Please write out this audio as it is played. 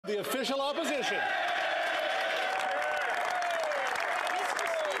the Official Opposition.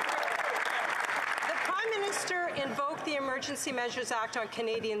 Invoked the Emergency Measures Act on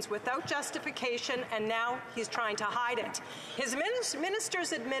Canadians without justification, and now he's trying to hide it. His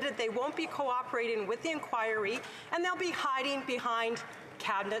ministers admitted they won't be cooperating with the inquiry, and they'll be hiding behind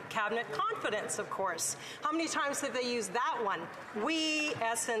cabinet confidence, of course. How many times have they used that one? We,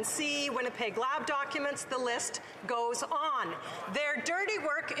 SNC, Winnipeg Lab documents, the list goes on. Their dirty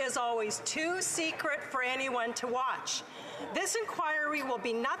work is always too secret for anyone to watch. This inquiry will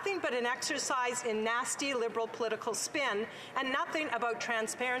be nothing but an exercise in nasty Liberal political spin and nothing about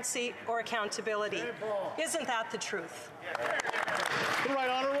transparency or accountability. Isn't that the truth? The Right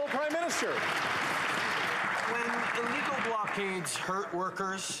Honourable Prime Minister. When illegal blockades hurt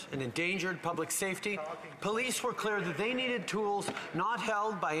workers and endangered public safety, police were clear that they needed tools not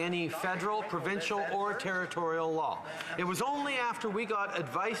held by any federal, provincial, or territorial law. It was only after we got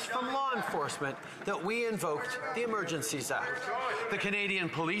advice from law enforcement that we invoked the Emergencies Act. The Canadian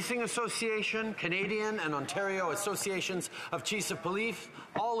Policing Association, Canadian and Ontario Associations of Chiefs of Police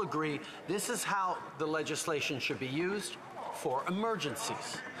all agree this is how the legislation should be used for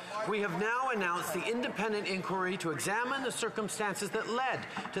emergencies. We have now announced the independent inquiry to examine the circumstances that led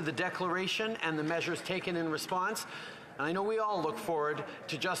to the declaration and the measures taken in response. And I know we all look forward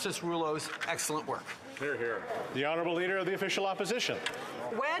to Justice Rouleau's excellent work. Hear, hear. The Honourable Leader of the Official Opposition.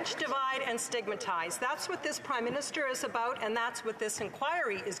 Wedge, divide, and stigmatize. That's what this Prime Minister is about, and that's what this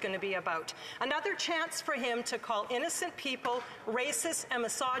inquiry is going to be about. Another chance for him to call innocent people racist and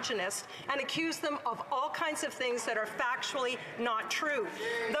misogynist and accuse them of all kinds of things that are factually not true.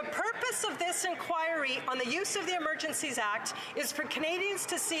 The purpose of this inquiry on the use of the Emergencies Act is for Canadians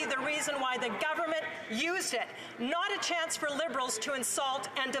to see the reason why the government used it, not a chance for Liberals to insult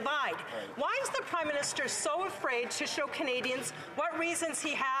and divide. Why is the Prime Minister so afraid to show Canadians what reasons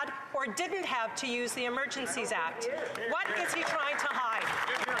he had or didn't have to use the Emergencies Act? What is he trying to hide?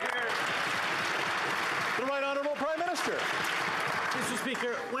 The Right Honourable Prime Minister. Mr.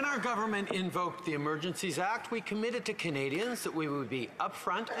 Speaker, when our government invoked the Emergencies Act, we committed to Canadians that we would be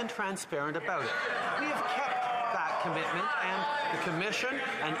upfront and transparent about it. We have kept that commitment, and the Commission,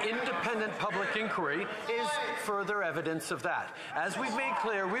 an independent public inquiry, is further evidence of that. As we've made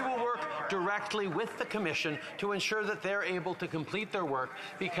clear, we will work directly with the Commission to ensure that they're able to complete their work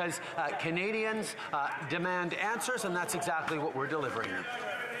because Canadians demand answers, and that's exactly what we're delivering them.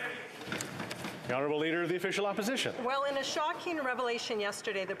 The Honourable Leader of the Official Opposition. Well, in a shocking revelation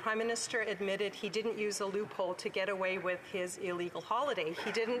yesterday, the Prime Minister admitted he didn't use a loophole to get away with his illegal holiday.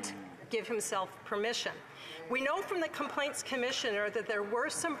 He didn't give himself permission. We know from the Complaints Commissioner that there were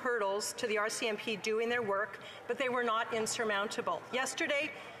some hurdles to the RCMP doing their work, but they were not insurmountable.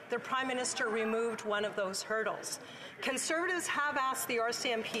 Yesterday, the Prime Minister removed one of those hurdles. Conservatives have asked the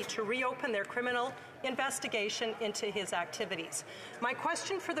RCMP to reopen their criminal investigation into his activities. My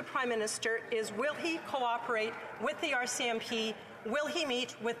question for the Prime Minister is, will he cooperate with the RCMP? Will he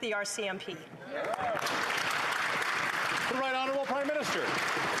meet with the RCMP? The Right Honourable Prime Minister.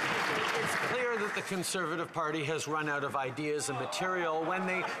 It's clear that the Conservative Party has run out of ideas and material when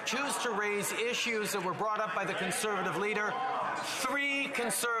they choose to raise issues that were brought up by the Conservative leader 3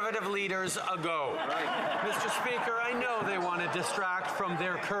 Conservative leaders ago. Mr. Speaker, I know they want to distract from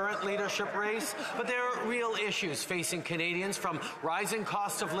their current leadership race, but there are real issues facing Canadians, from rising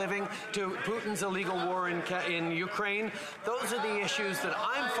cost of living to Putin's illegal war in Ukraine. Those are the issues that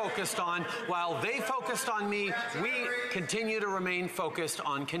I'm focused on. While they focused on me, we continue to remain focused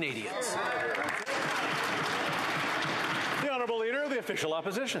on Canadians. The Honourable Leader of the Official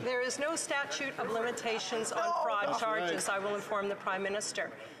Opposition. There is no statute of limitations on fraud charges, I will inform the Prime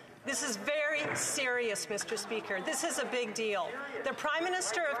Minister. This is very serious, Mr. Speaker. This is a big deal. The Prime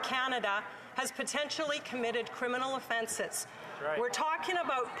Minister of Canada has potentially committed criminal offences. We're talking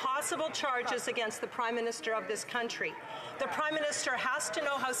about possible charges against the Prime Minister of this country. The Prime Minister has to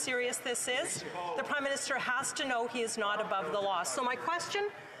know how serious this is. The Prime Minister has to know he is not above the law. So my question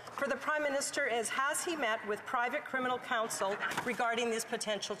for the Prime Minister is, has he met with private criminal counsel regarding these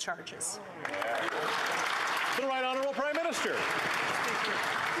potential charges? The Right Honourable Prime Minister.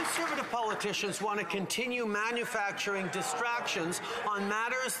 Conservative politicians want to continue manufacturing distractions on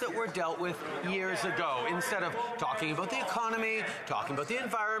matters that were dealt with years ago, instead of talking about the economy, talking about the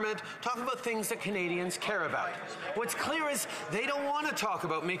environment, talking about things that Canadians care about. What's clear is they don't want to talk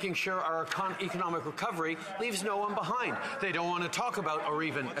about making sure our economic recovery leaves no one behind. They don't want to talk about or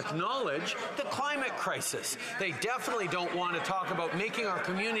even acknowledge the climate crisis. They definitely don't want to talk about making our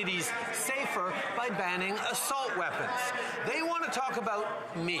communities safer by banning assault weapons. They want to talk about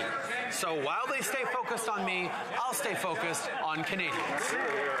me. So while they stay focused on me, I'll stay focused on Canadians.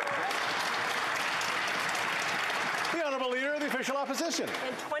 Official Opposition.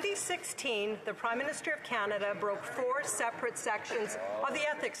 In 2016, the Prime Minister of Canada broke 4 separate sections of the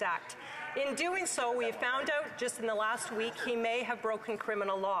Ethics Act. In doing so, we found out just in the last week he may have broken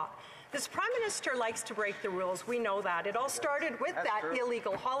criminal law. This Prime Minister likes to break the rules. We know that. It all started with that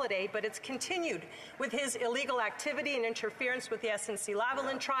illegal holiday, but it's continued with his illegal activity and interference with the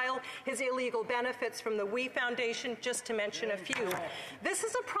SNC-Lavalin trial, his illegal benefits from the We Foundation, just to mention a few. This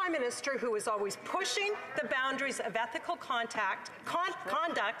is a Prime Minister who is always pushing the boundaries of ethical conduct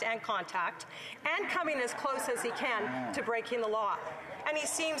and coming as close as he can to breaking the law. And he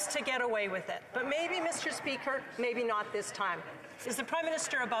seems to get away with it. But maybe, Mr. Speaker, maybe not this time. Is the Prime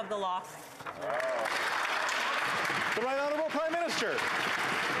Minister above the law? The Right Honourable Prime Minister.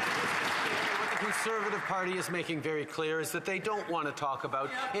 What the Conservative Party is making very clear is that they don't want to talk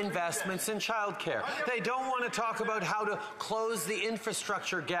about investments in childcare. They don't want to talk about how to close the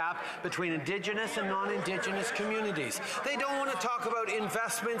infrastructure gap between Indigenous and non-Indigenous communities. They don't want to talk about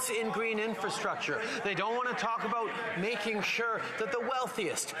investments in green infrastructure. They don't want to talk about making sure that the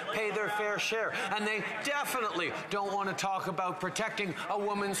wealthiest pay their fair share. And they definitely don't want to talk about protecting a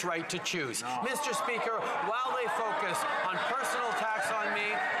woman's right to choose. Mr. Speaker, while they focus on personal attacks on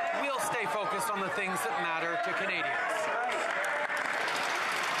me, we'll stay focused on the things that matter to Canadians.